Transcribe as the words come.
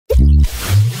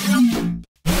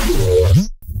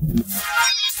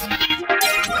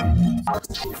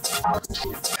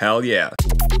Hell yeah.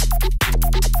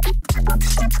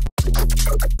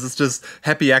 This is just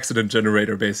happy accident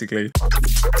generator, basically.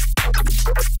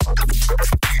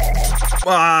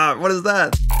 Ah, what is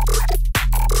that?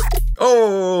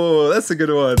 Oh, that's a good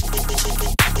one.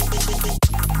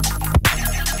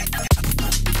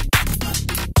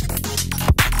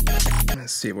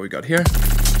 Let's see what we got here.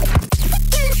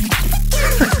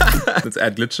 Let's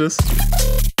add glitches.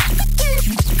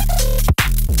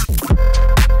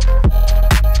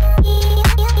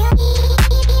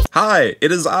 Hi,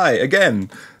 it is I, again.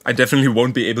 I definitely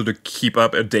won't be able to keep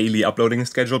up a daily uploading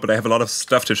schedule, but I have a lot of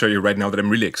stuff to show you right now that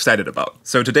I'm really excited about.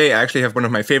 So today I actually have one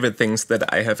of my favorite things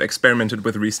that I have experimented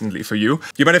with recently for you.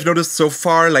 You might have noticed so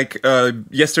far, like,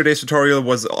 yesterday's tutorial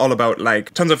was all about,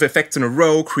 like, tons of effects in a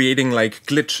row, creating, like,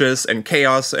 glitches and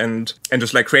chaos, and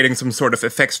just, like, creating some sort of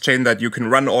effects chain that you can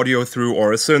run audio through,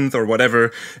 or a synth, or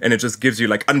whatever, and it just gives you,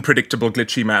 like, unpredictable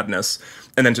glitchy madness.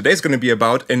 And then today's going to be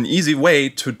about an easy way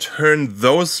to turn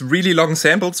those really long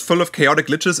samples full of chaotic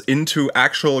glitches into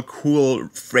actual cool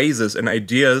phrases and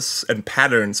ideas and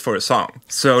patterns for a song.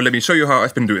 So let me show you how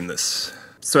I've been doing this.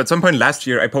 So at some point last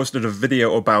year I posted a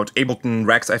video about Ableton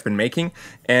racks I've been making,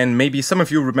 and maybe some of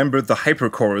you remember the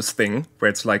hyperchorus thing, where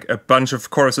it's like a bunch of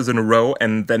choruses in a row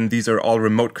and then these are all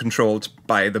remote controlled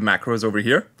by the macros over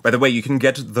here. By the way, you can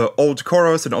get the old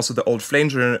chorus and also the old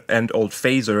flanger and old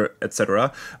phaser,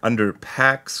 etc. under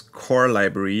Packs, Core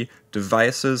Library,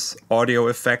 Devices, Audio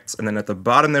Effects, and then at the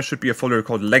bottom there should be a folder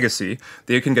called Legacy.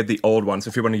 There you can get the old ones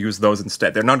if you want to use those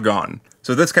instead. They're not gone.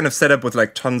 So this kind of setup with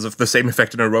like tons of the same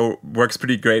effect in a row works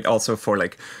pretty great also for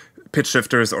like pitch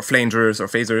shifters or flangers or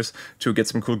phasers to get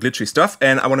some cool glitchy stuff.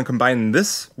 And I want to combine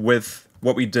this with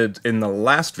what we did in the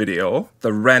last video,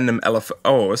 the random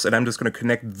LFOs, and I'm just going to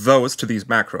connect those to these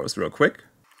macros real quick.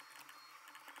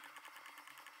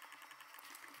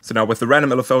 So now with the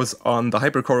random LFOs on the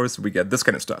hyperchorus, we get this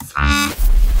kind of stuff.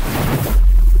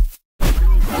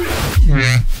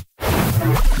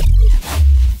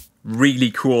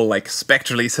 Really cool, like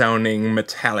spectrally sounding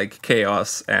metallic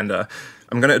chaos. And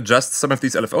I'm gonna adjust some of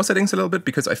these LFO settings a little bit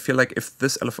because I feel like if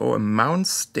this LFO amount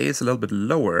stays a little bit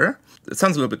lower, it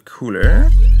sounds a little bit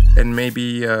cooler. And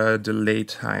maybe delay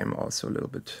time also a little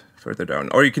bit further down.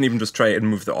 Or you can even just try and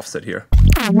move the offset here.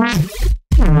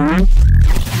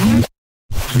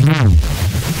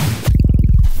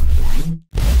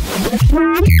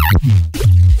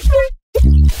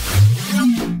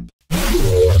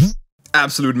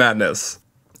 Absolute madness.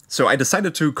 So I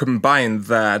decided to combine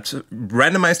that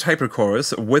randomized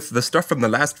hyperchorus with the stuff from the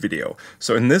last video.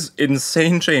 So in this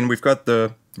insane chain, we've got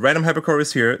the random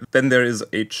hyperchorus here, then there is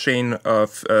a chain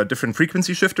of different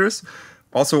frequency shifters,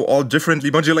 also all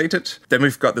differently modulated. Then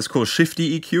we've got this cool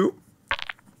shifty EQ,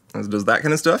 that does that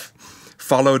kind of stuff.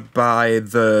 Followed by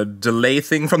the delay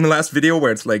thing from the last video,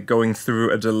 where it's like going through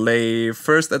a delay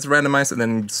first that's randomized, and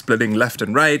then splitting left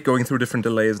and right, going through different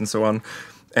delays and so on.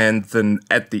 And then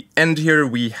at the end here,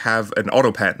 we have an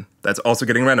auto pan that's also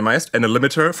getting randomized, and a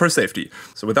limiter for safety.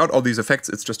 So without all these effects,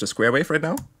 it's just a square wave right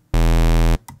now,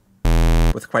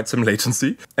 with quite some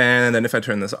latency. And then if I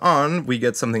turn this on, we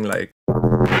get something like...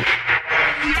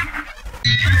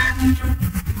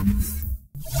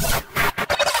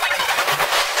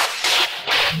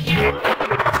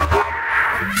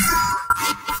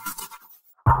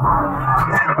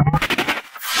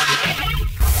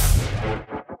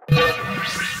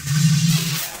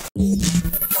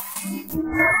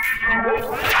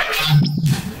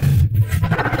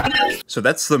 So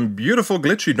that's some beautiful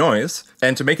glitchy noise,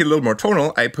 and to make it a little more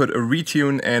tonal, I put a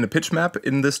retune and a pitch map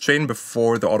in this chain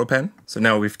before the auto pan. So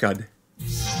now we've got...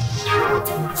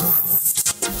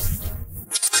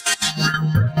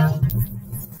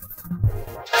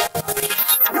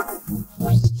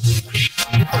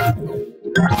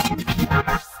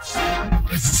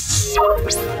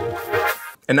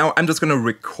 And now I'm just gonna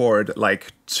record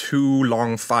like 2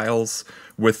 long files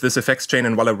with this effects chain,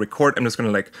 and while I record, I'm just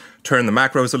gonna like turn the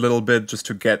macros a little bit just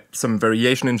to get some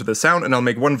variation into the sound, and I'll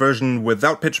make one version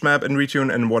without pitch map and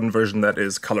retune, and one version that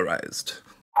is colorized.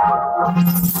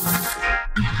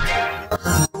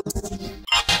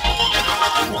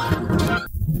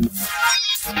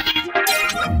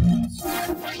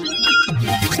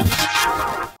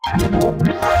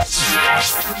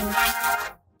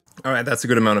 Alright, that's a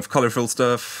good amount of colorful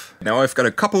stuff. Now I've got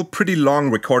a couple pretty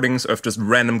long recordings of just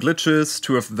random glitches,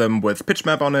 2 of them with pitch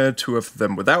map on it, 2 of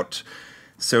them without.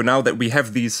 So now that we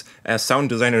have these, as sound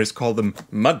designers call them,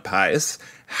 mud pies,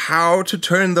 how to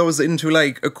turn those into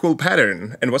like a cool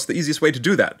pattern, and what's the easiest way to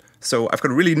do that? So I've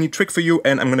got a really neat trick for you,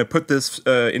 and I'm gonna put this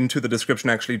into the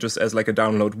description actually just as like a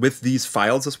download with these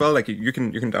files as well. Like you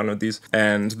can download these,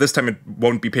 and this time it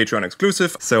won't be Patreon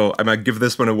exclusive, so I might give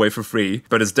this one away for free,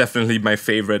 but it's definitely my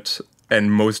favorite and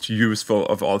most useful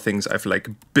of all things I've like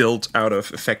built out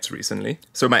of effects recently.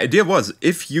 So my idea was,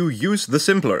 if you use the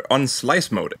simpler on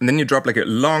slice mode, and then you drop like a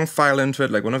long file into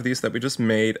it, like one of these that we just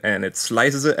made, and it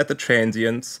slices it at the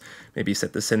transients, maybe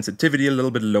set the sensitivity a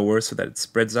little bit lower so that it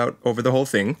spreads out over the whole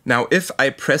thing. Now, if I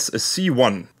press a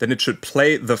C1, then it should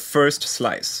play the first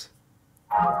slice.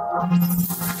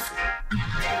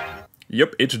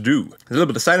 Yep, it do. There's a little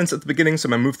bit of silence at the beginning, so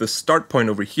I'm gonna move the start point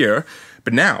over here.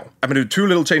 But now, I'm gonna do two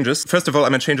little changes. First of all,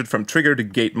 I'm gonna change it from trigger to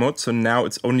gate mode, so now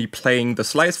it's only playing the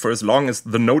slice for as long as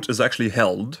the note is actually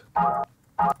held.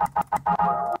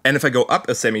 And if I go up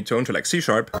a semitone to like C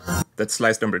sharp, that's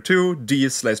slice number 2, D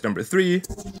is slice number 3,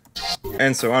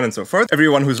 and so on and so forth.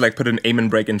 Everyone who's like put an amen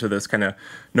break into this kind of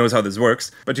knows how this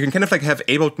works, but you can kind of like have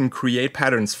Ableton create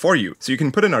patterns for you. So you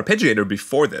can put an arpeggiator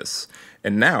before this,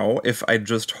 and now if I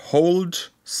just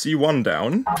hold C1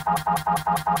 down,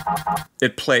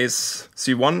 it plays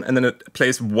C1, and then it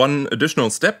plays one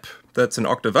additional step, that's an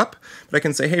octave up, but I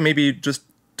can say, hey, maybe just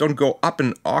don't go up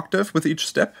an octave with each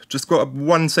step, just go up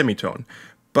one semitone.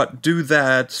 But do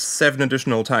that 7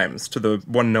 additional times to the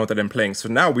one note that I'm playing. So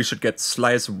now we should get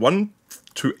slice 1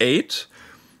 to 8,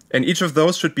 and each of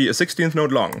those should be a 16th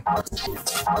note long.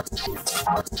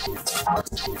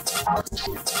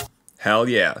 Hell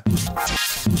yeah.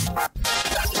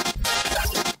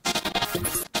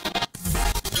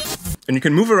 And you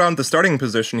can move around the starting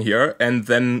position here, and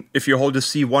then if you hold a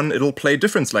C1, it'll play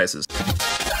different slices.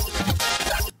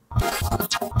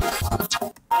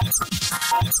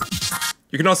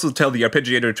 You can also tell the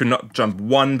arpeggiator to not jump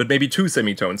 1, but maybe 2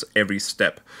 semitones every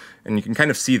step. And you can kind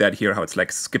of see that here, how it's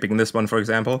like skipping this one, for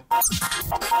example.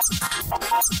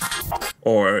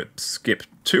 Or skip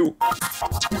 2.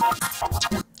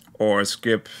 Or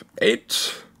skip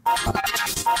 8.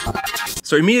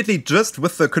 So immediately, just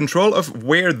with the control of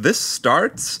where this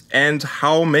starts and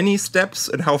how many steps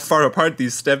and how far apart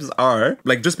these steps are,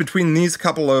 like just between these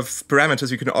couple of parameters,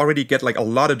 you can already get like a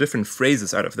lot of different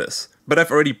phrases out of this. But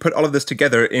I've already put all of this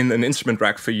together in an instrument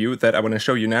rack for you that I want to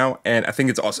show you now, and I think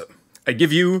it's awesome. I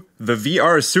give you the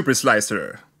VR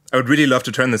SuperSlicer. I would really love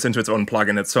to turn this into its own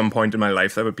plugin at some point in my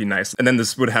life. That would be nice. And then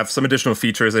this would have some additional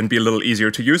features and be a little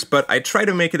easier to use, but I try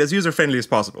to make it as user-friendly as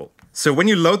possible. So when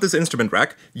you load this instrument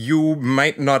rack, you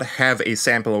might not have a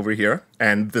sample over here,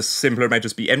 and this sampler might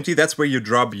just be empty. That's where you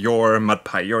drop your mud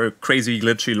pie, your crazy,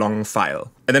 glitchy, long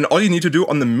file. And then all you need to do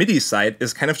on the MIDI side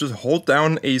is kind of just hold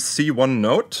down a C1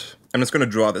 note. I'm just gonna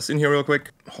draw this in here real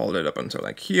quick. Hold it up until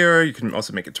like here. You can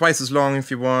also make it twice as long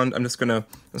if you want. I'm just gonna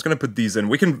put these in.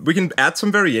 We can add some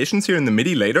variations here in the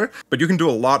MIDI later, but you can do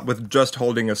a lot with just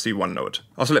holding a C1 note.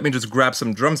 Also, let me just grab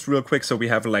some drums real quick so we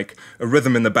have like a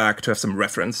rhythm in the back to have some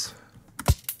reference.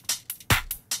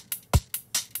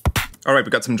 All right, we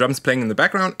got some drums playing in the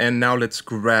background, and now let's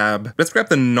grab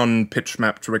the non-pitch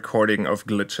mapped recording of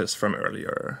glitches from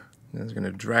earlier. I'm just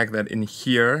gonna drag that in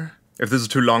here. If this is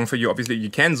too long for you, obviously you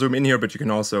can zoom in here, but you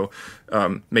can also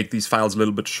make these files a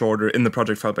little bit shorter in the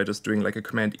project file by just doing like a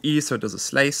Command E so it does a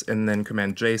slice, and then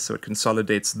Command J so it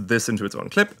consolidates this into its own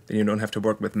clip. Then you don't have to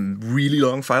work with really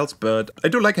long files, but I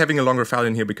do like having a longer file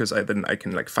in here because then I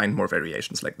can like find more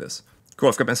variations like this. Cool,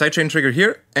 I've got my sidechain trigger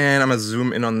here, and I'm gonna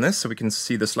zoom in on this so we can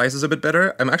see the slices a bit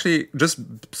better. I'm actually, just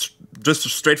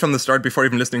straight from the start, before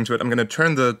even listening to it, I'm gonna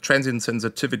turn the transient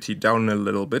sensitivity down a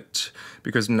little bit,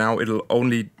 because now it'll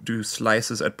only do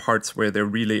slices at parts where there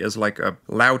really is like a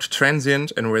loud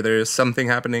transient and where there is something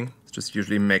happening. It just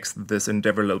usually makes this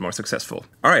endeavor a little more successful.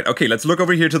 All right, okay, let's look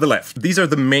over here to the left. These are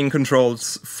the main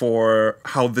controls for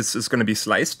how this is gonna be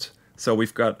sliced. So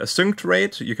we've got a synced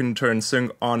rate. You can turn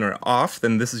sync on or off.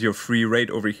 Then this is your free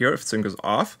rate over here if sync is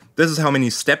off. This is how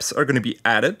many steps are going to be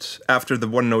added after the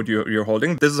one note you're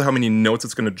holding. This is how many notes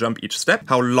it's going to jump each step.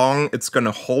 How long it's going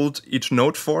to hold each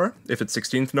note for. If it's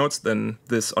 16th notes, then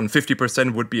this on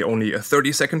 50% would be only a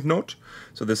 30-second note.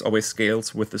 So this always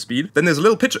scales with the speed. Then there's a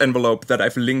little pitch envelope that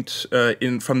I've linked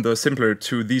in from the simpler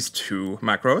to these two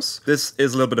macros. This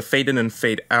is a little bit of fade in and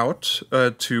fade out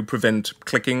to prevent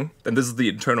clicking. And this is the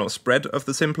internal spread of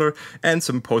the simpler, and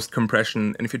some post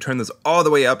compression. And if you turn this all the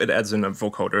way up, it adds in a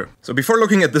vocoder. So before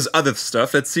looking at this other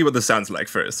stuff, let's see what this sounds like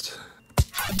first.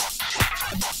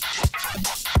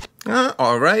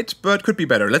 Alright, but could be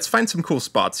better. Let's find some cool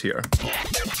spots here.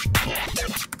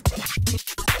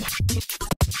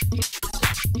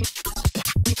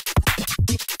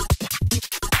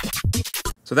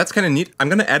 So that's kind of neat. I'm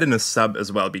gonna add in a sub as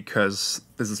well because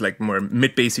this is like more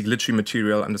mid-bassy glitchy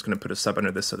material. I'm just gonna put a sub under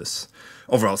this so this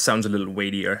overall sounds a little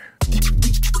weightier.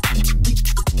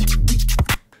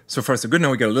 So far so good.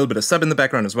 Now we got a little bit of sub in the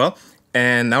background as well.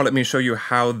 And now let me show you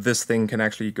how this thing can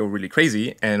actually go really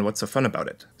crazy and what's so fun about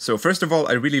it. So first of all,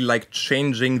 I really like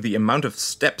changing the amount of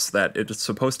steps that it is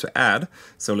supposed to add.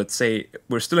 So let's say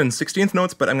we're still in 16th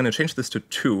notes, but I'm going to change this to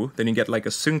 2. Then you get like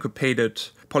a syncopated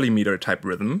polymeter type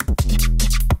rhythm.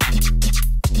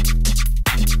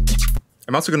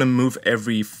 I'm also going to move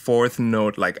every 4th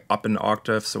note like up an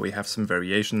octave, so we have some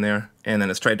variation there. And then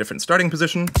let's try a different starting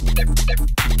position.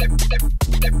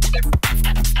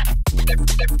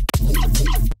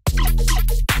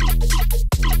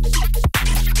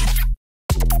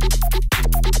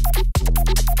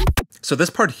 So this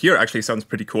part here actually sounds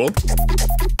pretty cool.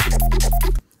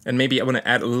 And maybe I want to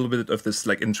add a little bit of this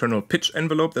like internal pitch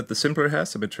envelope that the simpler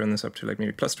has. So I'm going to turn this up to like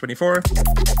maybe plus 24.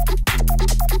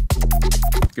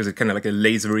 Gives it kind of like a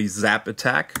lasery zap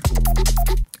attack.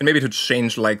 And maybe to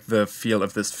change like the feel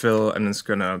of this fill, I'm just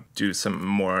gonna do some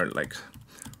more like,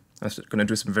 I'm just gonna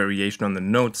do some variation on the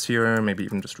notes here. Maybe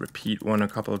even just repeat one a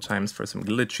couple of times for some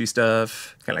glitchy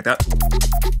stuff. Kind of like that.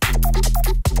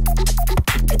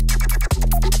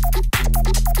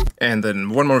 And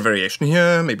then one more variation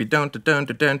here, maybe down to down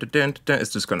to down to down to down.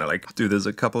 It's just gonna like do this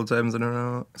a couple of times in a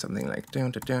row. Something like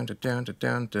down to down to down to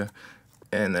down to,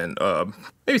 and then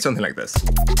maybe something like this.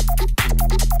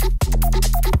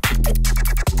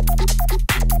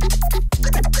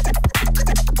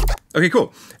 Okay,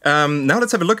 cool. Now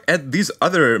let's have a look at these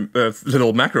other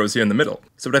little macros here in the middle.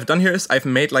 So what I've done here is I've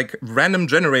made like random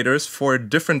generators for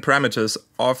different parameters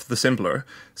of the simpler.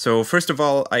 So first of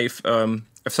all, I've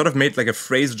sort of made like a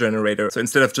phrase generator. So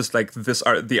instead of just like this,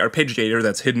 the arpeggiator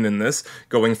that's hidden in this,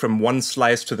 going from one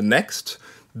slice to the next,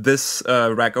 this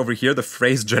rack over here, the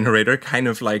phrase generator, kind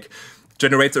of like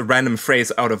generates a random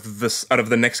phrase out of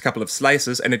the next couple of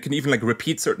slices, and it can even like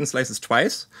repeat certain slices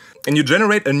twice. And you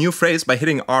generate a new phrase by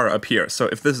hitting R up here. So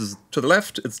if this is to the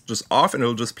left, it's just off and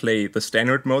it'll just play the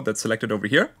standard mode that's selected over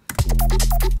here.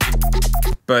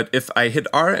 But if I hit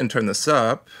R and turn this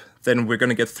up, then we're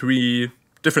gonna get 3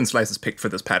 different slices picked for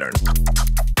this pattern.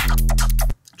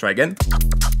 Try again.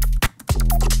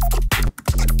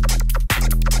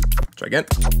 Try again.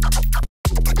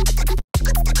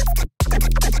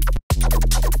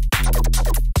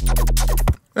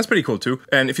 That's pretty cool too.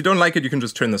 And if you don't like it, you can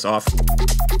just turn this off.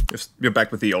 You're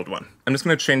back with the old one. I'm just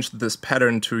gonna change this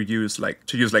pattern to use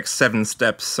like 7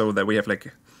 steps so that we have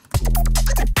like,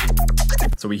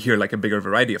 so we hear like a bigger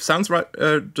variety of sounds right,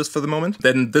 just for the moment.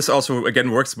 Then this also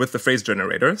again works with the phrase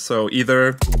generator. So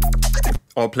either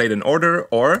all played in order,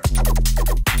 or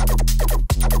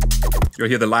you'll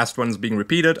hear the last ones being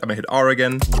repeated. I'm gonna hit R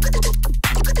again.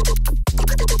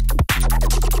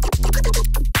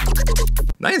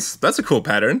 Nice, that's a cool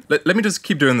pattern. Let me just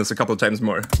keep doing this a couple of times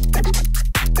more.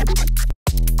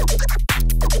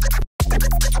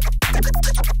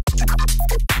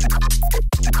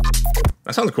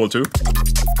 That sounds cool too.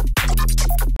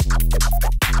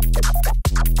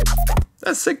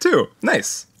 That's sick too.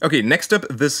 Nice. Okay, next up,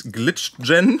 this glitch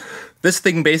gen. This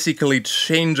thing basically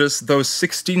changes those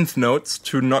 16th notes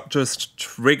to not just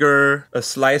trigger a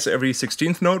slice every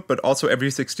 16th note, but also every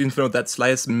 16th note that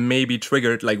slice may be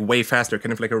triggered like way faster,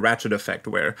 kind of like a ratchet effect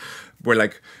where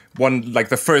like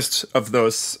the first of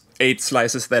those 8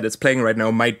 slices that it's playing right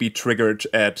now might be triggered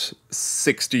at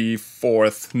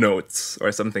 64th notes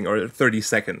or something, or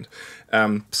 32nd.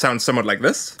 Sounds somewhat like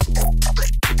this.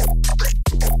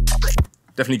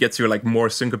 Definitely gets you like more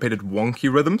syncopated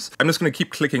wonky rhythms. I'm just gonna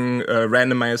keep clicking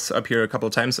randomize up here a couple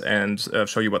of times and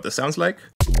show you what this sounds like.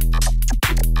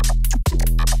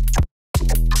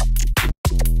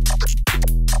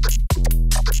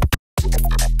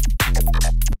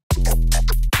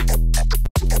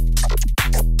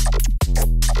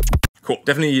 Cool.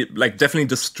 Definitely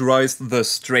destroys the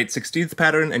straight 16th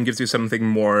pattern and gives you something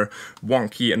more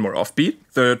wonky and more offbeat.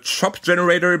 The chop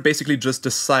generator basically just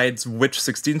decides which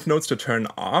 16th notes to turn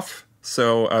off.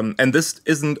 So, and this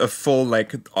isn't a full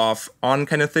like off-on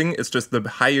kind of thing. It's just the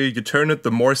higher you turn it,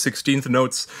 the more 16th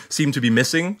notes seem to be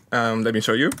missing. Let me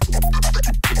show you.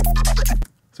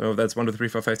 So that's 1, 2, 3,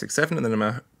 4, 5, 6, 7, and then I'm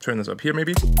gonna turn this up here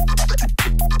maybe.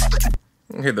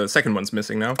 Okay, the second one's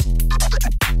missing now.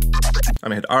 I'm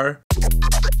gonna hit R.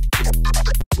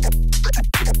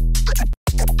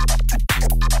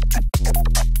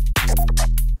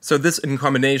 So this in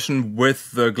combination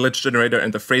with the glitch generator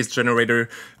and the phrase generator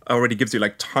already gives you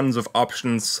like tons of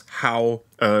options how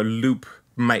a loop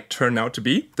might turn out to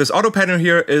be. This auto panner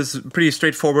here is pretty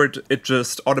straightforward. It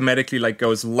just automatically like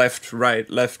goes left, right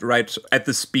at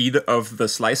the speed of the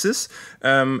slices,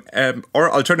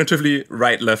 or alternatively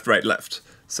right, left.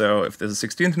 So if this is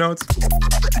 16th notes,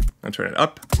 I'll turn it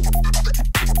up,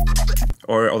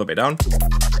 or all the way down,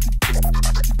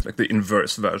 like the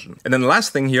inverse version. And then the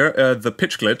last thing here, the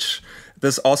pitch glitch.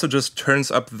 This also just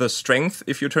turns up the strength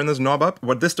if you turn this knob up.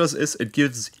 What this does is it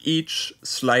gives each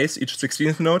slice, each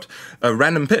 16th note, a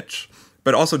random pitch,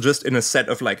 but also just in a set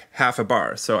of like half a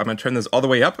bar. So I'm gonna turn this all the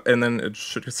way up, and then it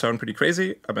should sound pretty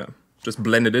crazy. I'm gonna just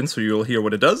blend it in so you'll hear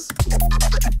what it does.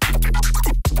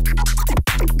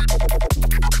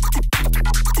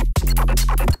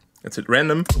 Let's hit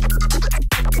random.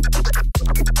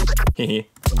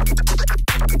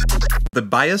 The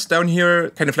bias down here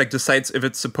kind of like decides if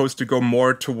it's supposed to go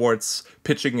more towards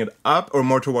pitching it up or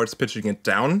more towards pitching it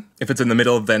down. If it's in the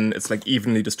middle, then it's like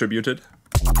evenly distributed.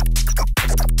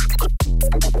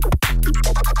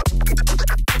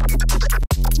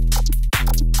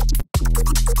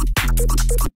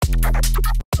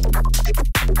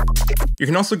 You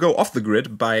can also go off the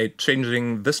grid by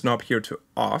changing this knob here to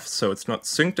off, so it's not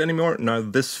synced anymore. Now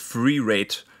this free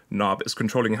rate knob is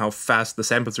controlling how fast the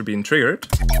samples are being triggered.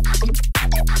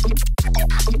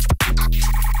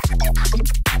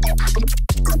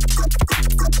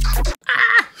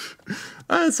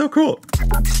 It's so cool.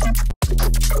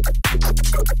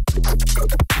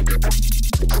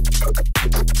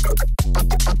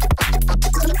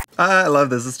 I love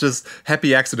this. It's just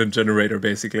happy accident generator,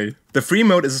 basically. The free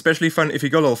mode is especially fun if you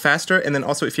go a little faster, and then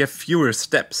also if you have fewer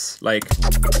steps. Like,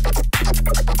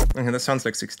 okay, that sounds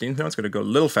like 16th now. It's gonna go a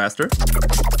little faster.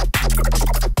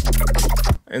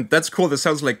 And that's cool. This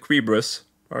sounds like Quebrus,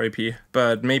 RIP.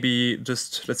 But maybe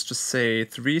just, let's just say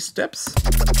 3 steps.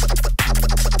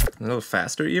 A little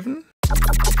faster even.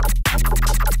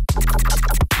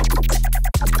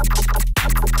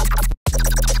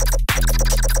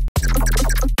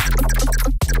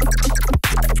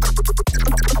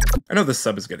 I know this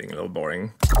sub is getting a little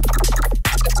boring.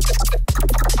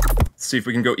 Let's see if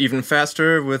we can go even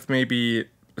faster with maybe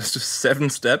just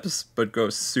 7 steps, but go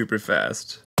super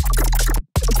fast.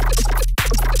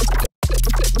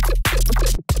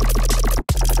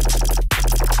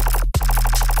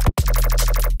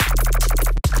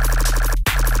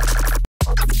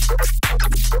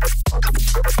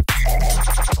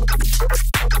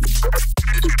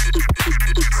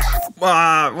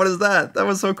 Wow, what is that? That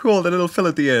was so cool, that little fill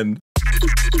at the end.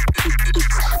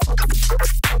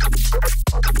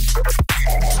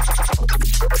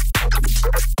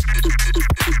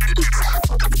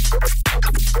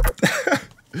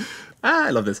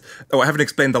 I love this. Oh, I haven't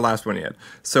explained the last one yet.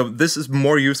 So this is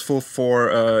more useful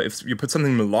for if you put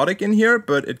something melodic in here,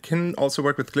 but it can also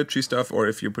work with glitchy stuff, or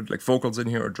if you put like vocals in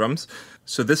here or drums.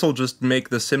 So this will just make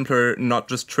the simpler not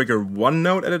just trigger 1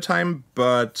 note at a time,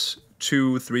 but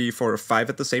 2, 3, 4, or 5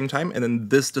 at the same time, and then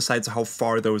this decides how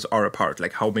far those are apart,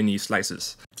 like how many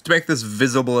slices. To make this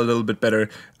visible a little bit better,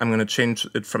 I'm going to change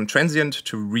it from transient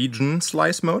to region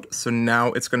slice mode. So now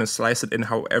it's going to slice it in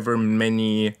however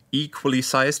many equally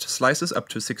sized slices, up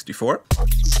to 64.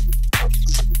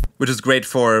 Which is great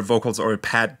for vocals or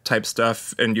pad type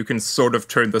stuff, and you can sort of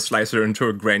turn the slicer into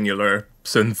a granular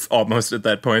synth almost at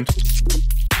that point.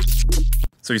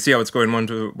 So you see how it's going 1,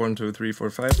 2, 3, 4,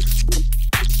 5.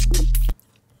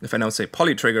 If I now say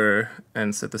poly trigger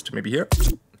and set this to maybe here,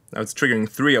 now it's triggering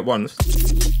 3 at once.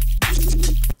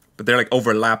 But they're like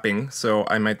overlapping, so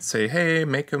I might say, hey,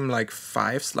 make them like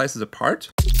 5 slices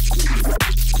apart.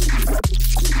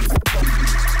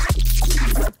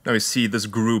 Now we see this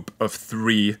group of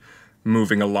 3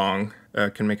 moving along.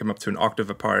 Can make them up to an octave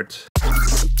apart.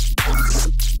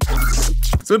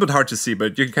 It's a little bit hard to see,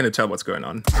 but you can kind of tell what's going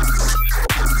on.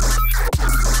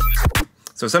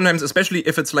 So sometimes, especially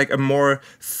if it's like a more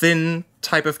thin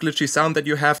type of glitchy sound that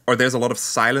you have, or there's a lot of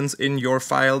silence in your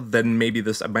file, then maybe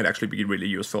this might actually be really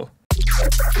useful.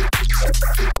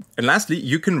 And lastly,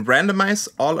 you can randomize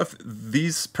all of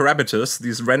these parameters,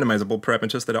 these randomizable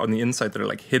parameters that are on the inside that are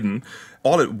like hidden,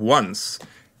 all at once,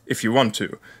 if you want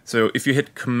to. So if you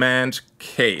hit Command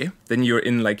K, then you're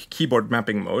in like keyboard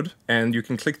mapping mode, and you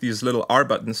can click these little R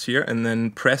buttons here and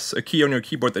then press a key on your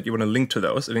keyboard that you want to link to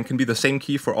those, and it can be the same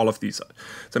key for all of these. So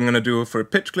I'm going to do for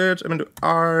pitch glitch, I'm going to do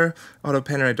R, auto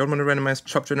panner, I don't want to randomize,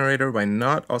 chop generator, why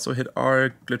not? Also hit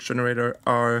R, glitch generator,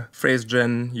 R, phrase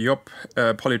gen, yup,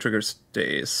 poly trigger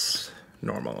stays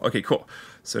normal. Okay, cool.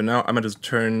 So now I'm going to just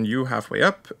turn you halfway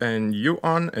up, and you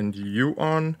on, and you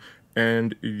on,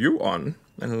 and you on,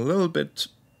 and a little bit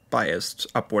biased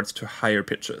upwards to higher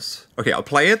pitches. Okay, I'll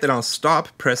play it, then I'll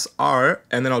stop, press R,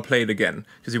 and then I'll play it again.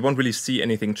 Because you won't really see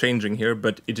anything changing here,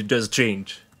 but it does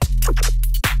change.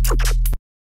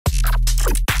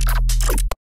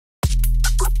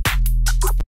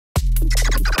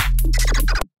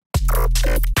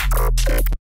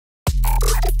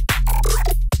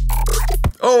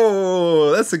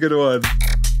 Oh, that's a good one.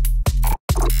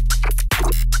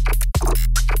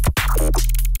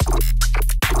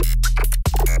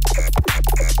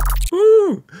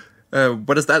 Woo!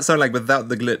 What does that sound like without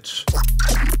the glitch?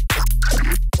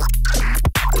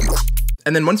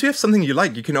 And then once you have something you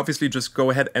like, you can obviously just go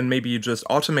ahead and maybe just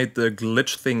automate the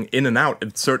glitch thing in and out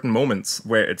at certain moments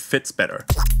where it fits better.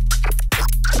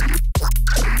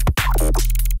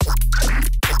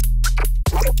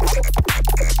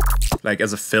 Like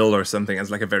as a fill or something, as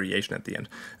like a variation at the end.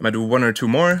 I might do one or two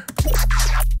more.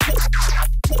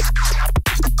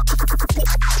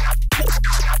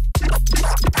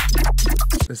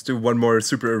 Let's do one more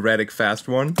super erratic fast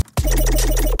one.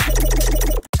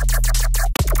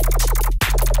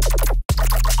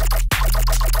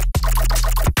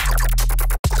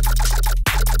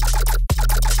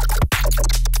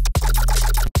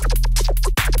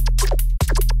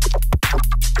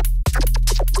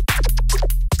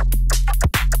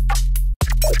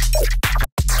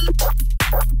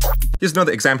 Here's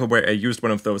another example where I used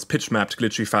one of those pitch-mapped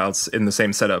glitchy files in the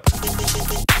same setup.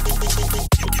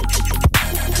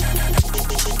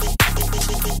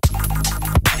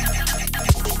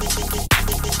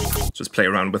 Just play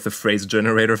around with the phrase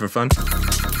generator for fun.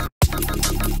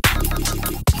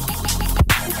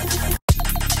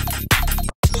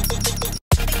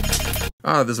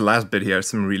 Ah, this last bit here has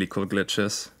some really cool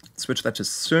glitches. Switch that to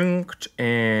synced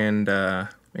and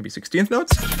maybe 16th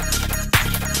notes.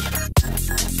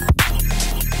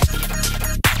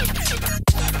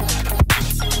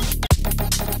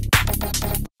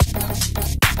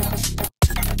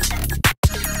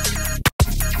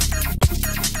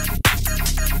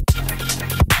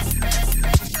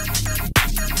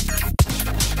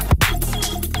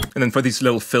 And then for these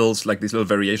little fills, like these little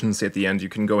variations at the end, you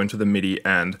can go into the MIDI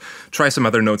and try some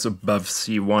other notes above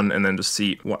C1 and then just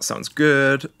see what sounds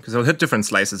good, because it'll hit different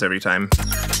slices every time.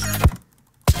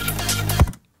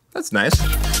 That's nice.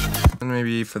 And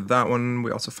maybe for that one, we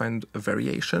also find a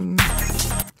variation.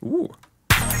 Ooh.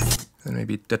 And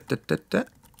maybe da da da da.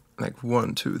 Like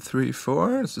 1, 2, 3,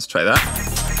 4. Let's just try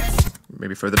that.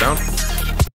 Maybe further down.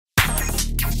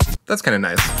 That's kind of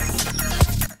nice.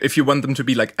 If you want them to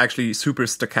be like actually super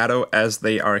staccato as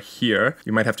they are here,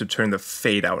 you might have to turn the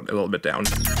fade out a little bit down.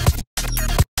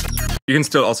 You can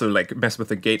still also like mess with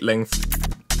the gate length.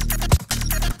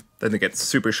 Then it gets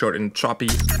super short and choppy.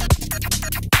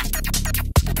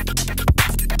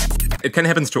 It kind of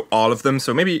happens to all of them,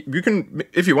 so maybe you can,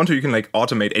 if you want to, you can like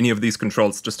automate any of these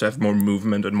controls just to have more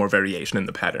movement and more variation in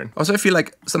the pattern. Also, I feel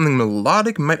like something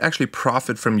melodic might actually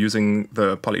profit from using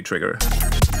the poly trigger.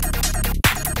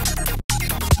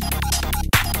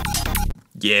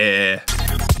 Yeah.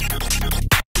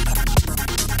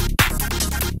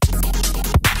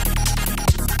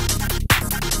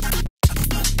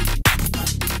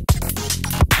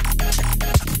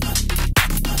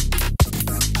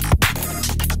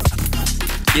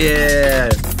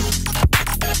 Yeah.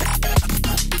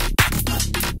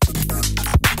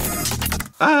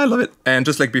 I love it. And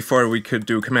just like before, we could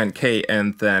do Command K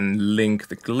and then link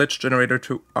the glitch generator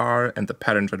to R and the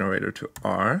pattern generator to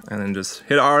R, and then just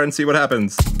hit R and see what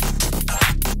happens.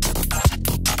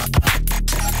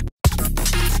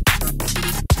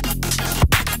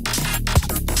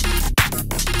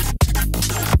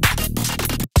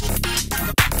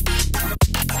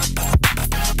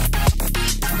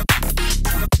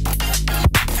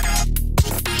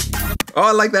 Oh,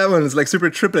 I like that one. It's like super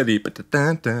triplet-y.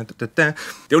 The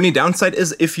only downside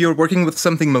is if you're working with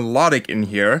something melodic in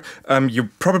here, you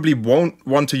probably won't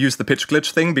want to use the pitch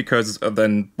glitch thing, because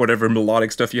then whatever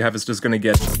melodic stuff you have is just going to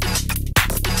get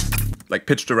like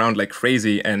pitched around like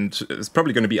crazy and it's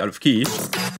probably going to be out of key.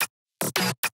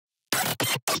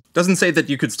 Doesn't say that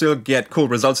you could still get cool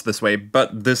results this way,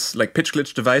 but this like pitch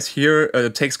glitch device here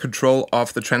takes control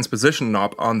of the transposition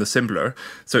knob on the Simpler.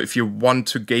 So if you want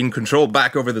to gain control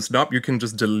back over this knob, you can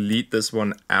just delete this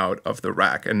one out of the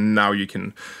rack, and now you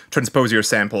can transpose your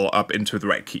sample up into the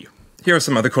right key. Here are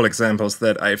some other cool examples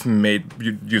that I've made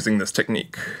using this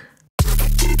technique.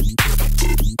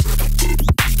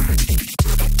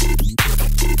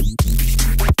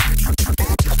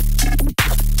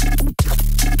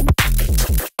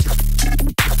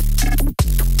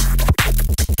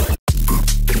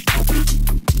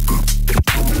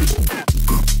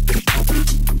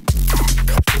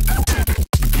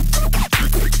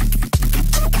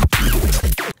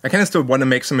 kind of still want to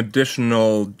make some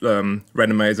additional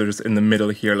randomizers in the middle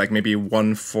here, like maybe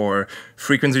one for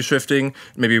frequency shifting,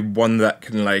 maybe one that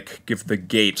can like give the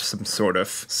gate some sort of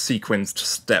sequenced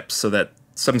steps so that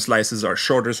some slices are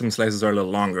shorter, some slices are a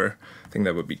little longer. I think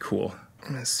that would be cool.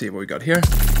 Let's see what we got here.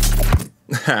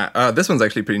 This one's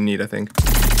actually pretty neat, I think.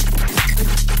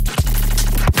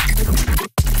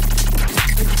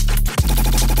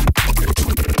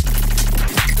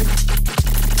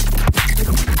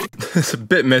 It's a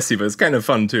bit messy, but it's kind of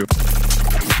fun too.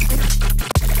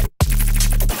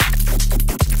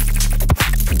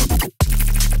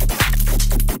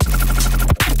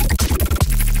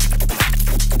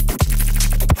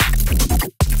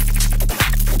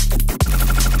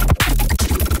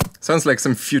 Sounds like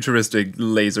some futuristic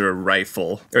laser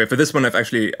rifle. Okay, for this one I've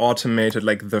actually automated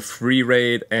like the free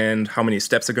rate and how many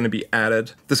steps are going to be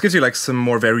added. This gives you like some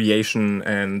more variation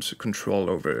and control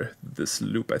over this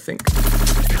loop, I think.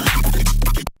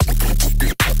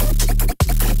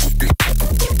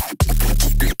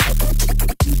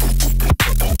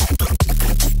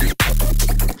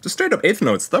 Just straight up eighth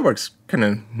notes, that works kind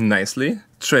of nicely.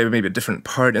 Try maybe a different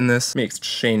part in this. Let me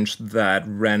exchange that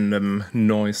random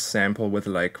noise sample with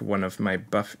like one of my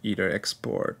buff eater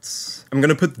exports. I'm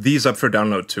gonna put these up for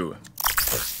download too.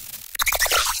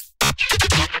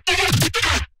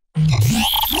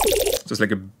 Just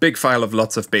like a big file of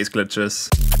lots of bass glitches.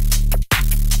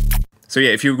 So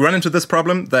yeah, if you run into this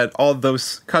problem that all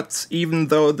those cuts, even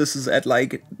though this is at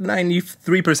like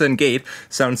 93% gate,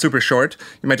 sound super short,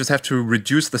 you might just have to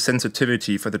reduce the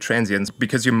sensitivity for the transients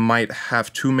because you might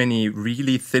have too many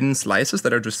really thin slices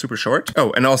that are just super short.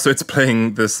 Oh, and also it's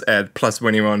playing this at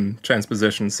 +21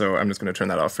 transposition, so I'm just gonna turn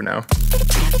that off for now.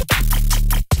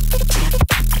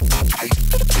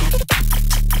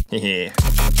 Hehe.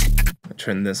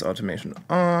 Turn this automation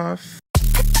off.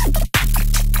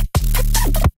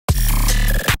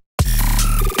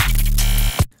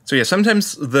 So yeah,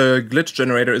 sometimes the glitch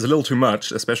generator is a little too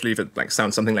much, especially if it like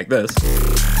sounds something like this.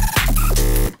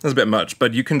 That's a bit much,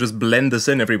 but you can just blend this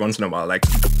in every once in a while, like.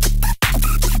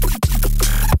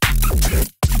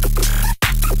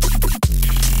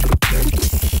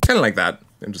 Kind of like that.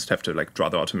 You just have to like draw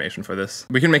the automation for this.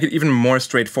 We can make it even more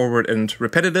straightforward and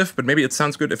repetitive, but maybe it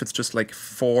sounds good if it's just like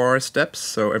 4 steps,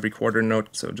 so every quarter note.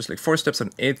 So just like 4 steps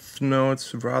on eighth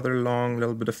notes, rather long, a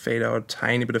little bit of fade out,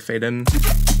 tiny bit of fade in.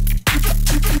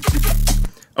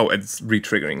 Oh, it's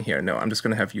re-triggering here. No, I'm just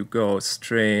gonna have you go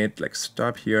straight, like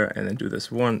stop here, and then do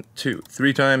this 1, 2,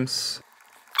 3 times.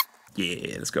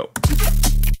 Yeah, let's go.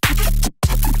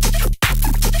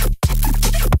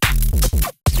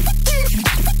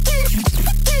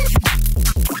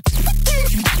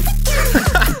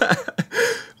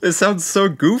 It sounds so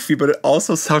goofy, but it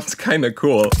also sounds kind of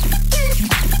cool.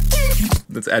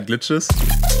 Let's add glitches.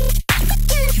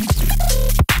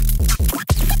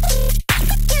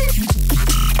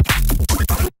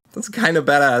 That's kind of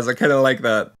badass. I kind of like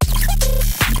that.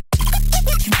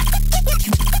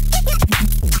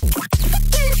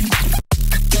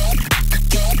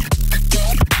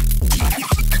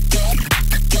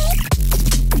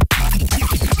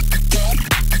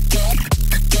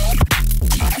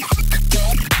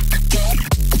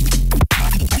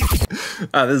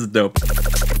 Ah, this is dope.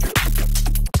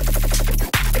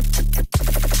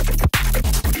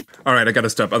 Alright, I gotta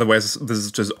stop, otherwise this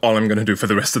is just all I'm gonna do for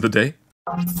the rest of the day.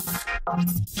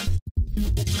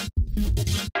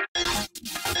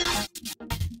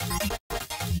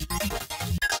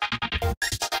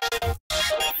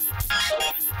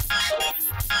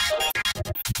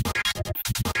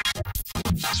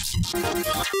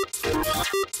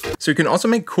 So you can also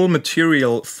make cool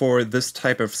material for this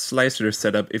type of slicer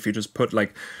setup if you just put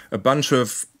like a bunch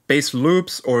of bass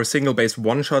loops or single bass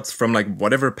one-shots from like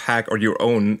whatever pack or your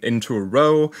own into a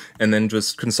row and then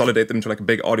just consolidate them to like a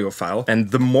big audio file.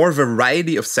 And the more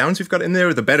variety of sounds you've got in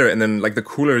there, the better, and then like the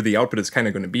cooler the output is kind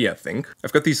of going to be, I think.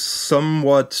 I've got these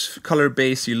somewhat color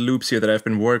bassy loops here that I've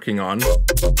been working on.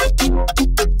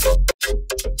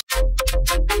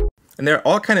 And they're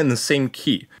all kind of in the same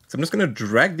key. So I'm just gonna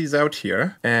drag these out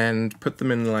here and put them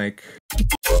in like,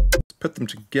 put them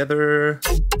together.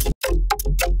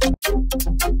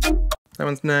 That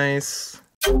one's nice.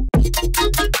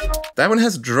 That one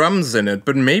has drums in it,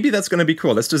 but maybe that's gonna be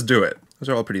cool. Let's just do it. Those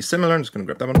are all pretty similar. I'm just gonna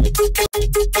grab that one.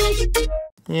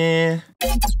 Yeah.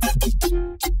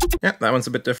 Yeah, that one's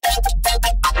a bit different.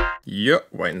 Yep,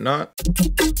 why not?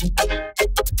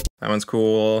 That one's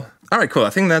cool. All right, cool. I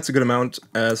think that's a good amount.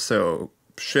 So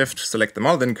Shift, select them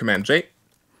all, then Command J.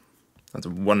 That's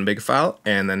one big file,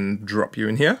 and then drop you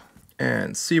in here.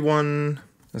 And C1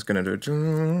 is gonna do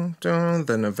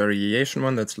then a variation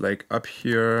one that's like up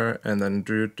here, and then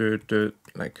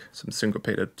like some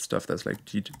syncopated stuff that's like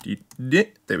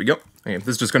there we go. Okay, this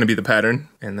is just going to be the pattern,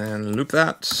 and then loop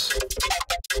that.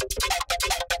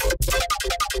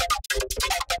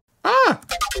 Ah!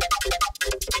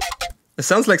 It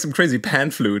sounds like some crazy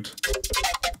pan flute.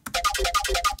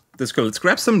 That's cool. Let's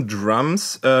grab some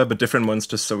drums, but different ones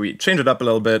just so we change it up a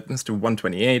little bit. Let's do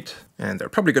 128. And they're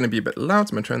probably going to be a bit loud,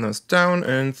 so I'm going to turn those down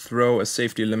and throw a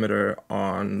safety limiter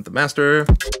on the master.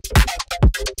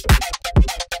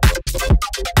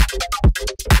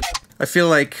 I feel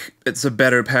like it's a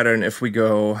better pattern if we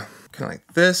go kind of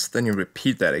like this, then you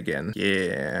repeat that again.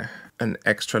 Yeah, an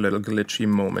extra little glitchy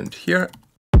moment here.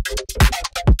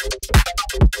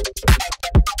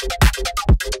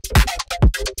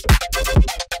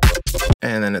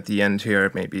 And then at the end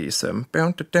here, maybe some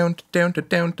down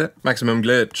maximum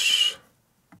glitch.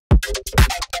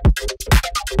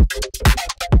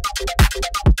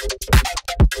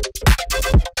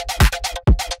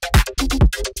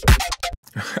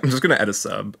 I'm just gonna add a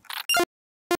sub.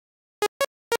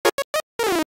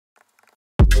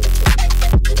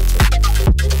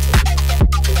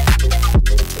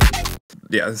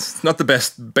 Yeah, it's not the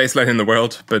best bass line in the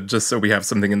world, but just so we have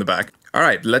something in the back. All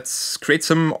right, let's create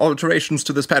some alterations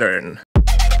to this pattern.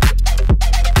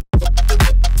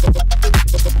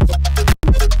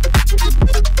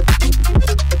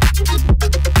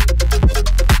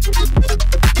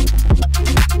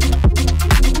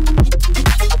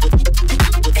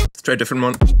 Let's try a different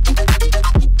one.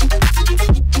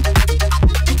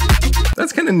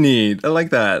 That's kind of neat. I like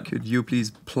that. Could you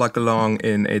please pluck along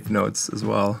in 8th notes as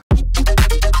well?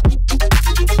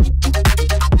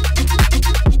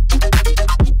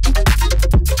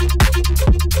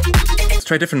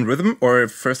 Try different rhythm, or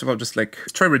first of all, just like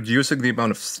try reducing the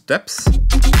amount of steps.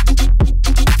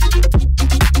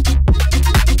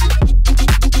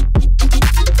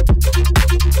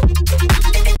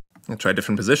 I'll try a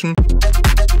different position.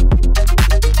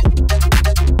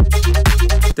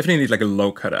 Definitely need like a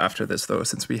low cut after this though,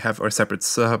 since we have our separate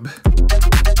sub.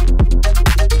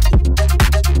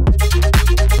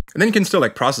 And then you can still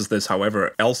like process this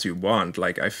however else you want.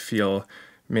 Like I feel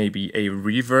maybe a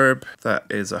reverb that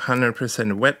is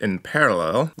 100% wet in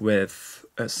parallel with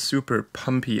a super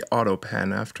pumpy auto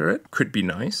pan after it could be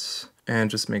nice. And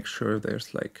just make sure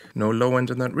there's like no low end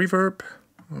in that reverb.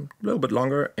 A little bit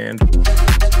longer, and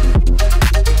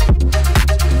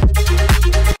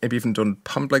maybe even don't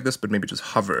pump like this, but maybe just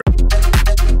hover.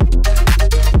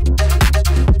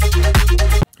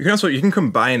 You can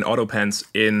combine auto pans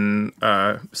in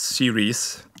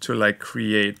series to like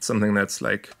create something that's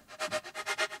like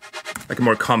a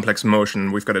more complex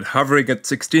motion. We've got it hovering at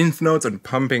 16th notes and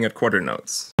pumping at quarter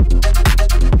notes.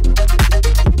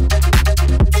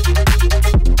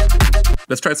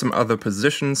 Let's try some other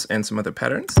positions and some other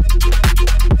patterns.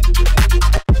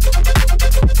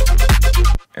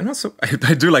 And also,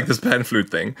 I do like this pan flute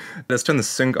thing. Let's turn the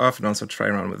sync off and also try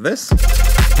around with this.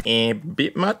 A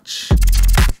bit much.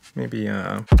 Maybe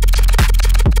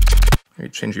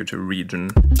change you to region.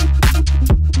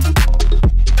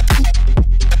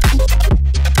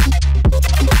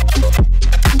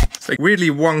 It's like weirdly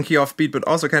wonky offbeat, but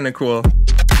also kind of cool.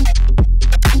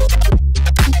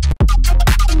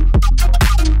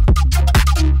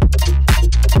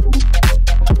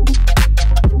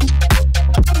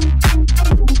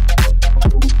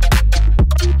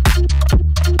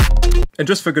 And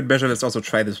just for good measure, let's also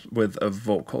try this with a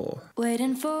vocal.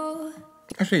 Waiting for...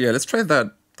 Actually, yeah, let's try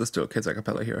that. Let's do a Kids a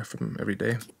cappella here from Every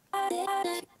Day.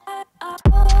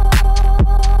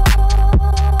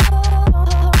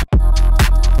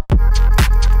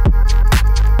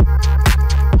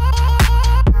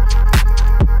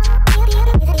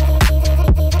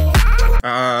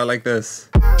 Like this.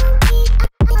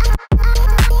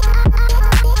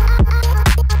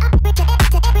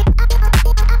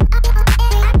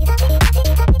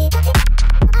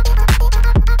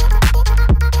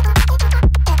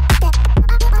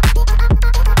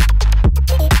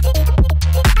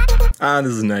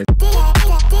 This is nice.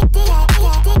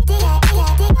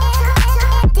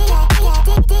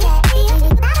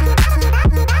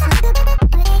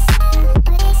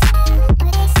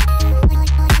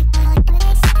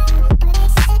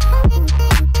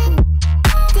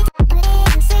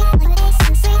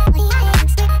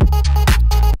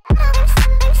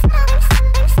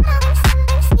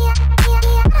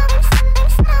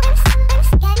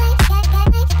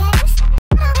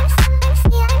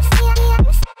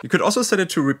 You could also set it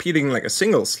to repeating like a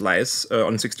single slice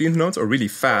on 16th notes or really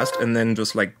fast, and then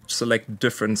just like select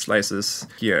different slices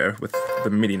here with the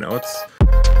MIDI notes.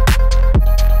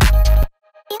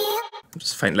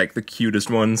 Just find like the cutest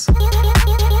ones.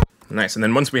 Nice, and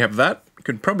then once we have that,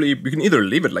 We can either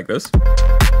leave it like this.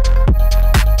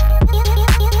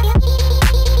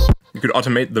 You could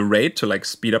automate the rate to like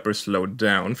speed up or slow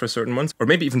down for certain ones, or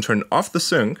maybe even turn off the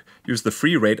sync, use the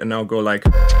free rate, and now go like.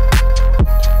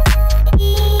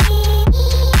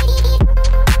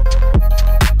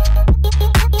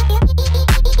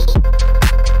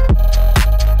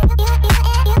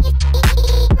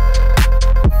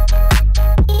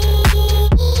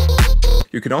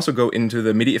 You can also go into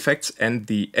the MIDI effects, and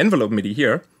the envelope MIDI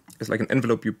here is like an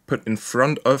envelope you put in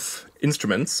front of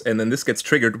instruments, and then this gets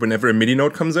triggered whenever a MIDI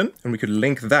note comes in. And we could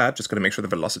link that, just gotta make sure the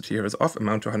velocity here is off,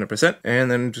 amount to 100%,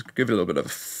 and then just give it a little bit of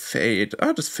fade.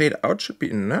 Just fade out should be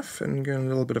enough, and get a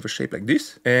little bit of a shape like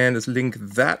this. And let's link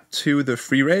that to the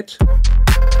free rate.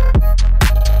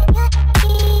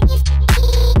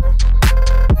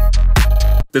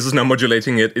 This is now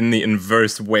modulating it in the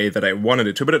inverse way that I wanted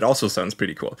it to, but it also sounds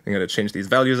pretty cool. I'm gonna change these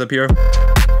values up here.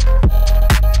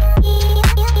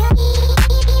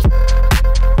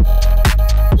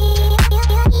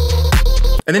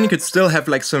 And then you could still have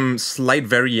like some slight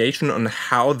variation on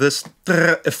how this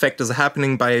effect is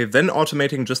happening by then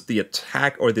automating just the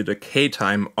attack or the decay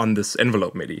time on this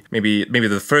envelope MIDI. Maybe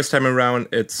the first time around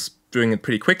it's doing it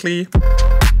pretty quickly.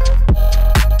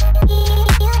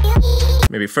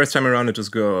 Maybe first time around it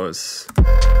just goes,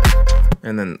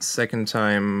 and then second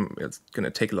time it's gonna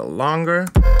take a little longer,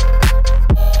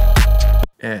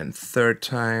 and third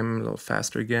time a little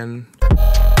faster again.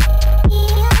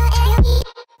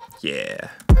 Yeah.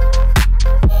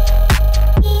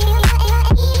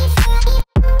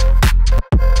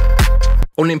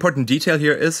 Only important detail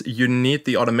here is you need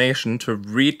the automation to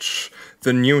reach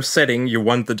the new setting you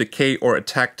want the decay or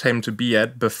attack time to be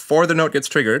at before the note gets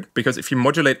triggered, because if you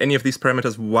modulate any of these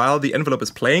parameters while the envelope is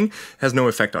playing, it has no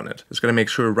effect on it. Just gonna make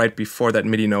sure right before that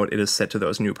MIDI note it is set to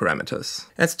those new parameters.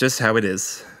 That's just how it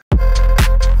is.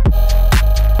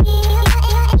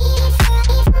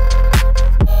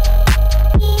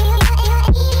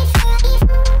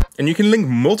 And you can link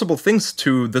multiple things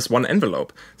to this one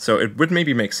envelope. So it would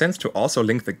maybe make sense to also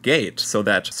link the gate so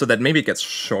that maybe it gets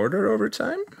shorter over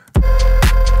time.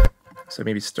 So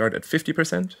maybe start at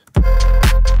 50%.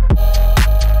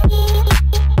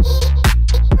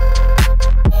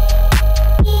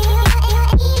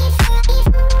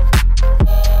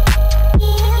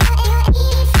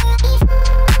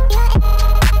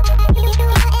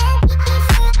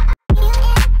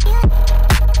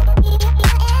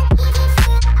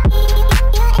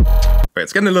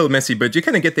 It's getting a little messy, but you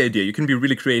kind of get the idea. You can be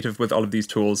really creative with all of these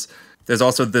tools. There's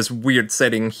also this weird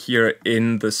setting here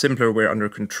in the simpler where under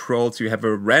controls you have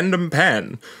a random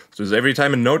pan. So every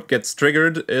time a note gets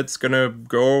triggered, it's gonna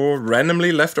go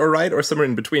randomly left or right or somewhere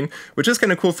in between, which is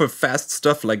kind of cool for fast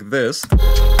stuff like this.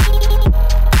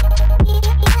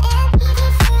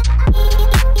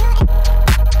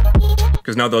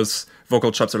 Because now those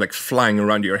vocal chops are like flying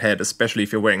around your head, especially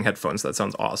if you're wearing headphones. That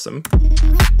sounds awesome.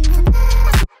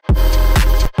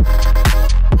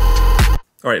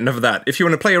 Alright, enough of that. If you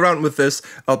want to play around with this,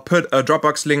 I'll put a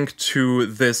Dropbox link to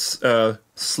this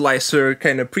slicer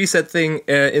kind of preset thing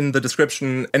in the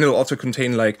description, and it'll also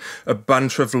contain like a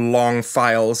bunch of long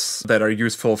files that are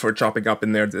useful for chopping up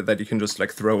in there that you can just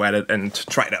like throw at it and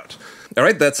try it out.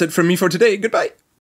 Alright, that's it from me for today. Goodbye!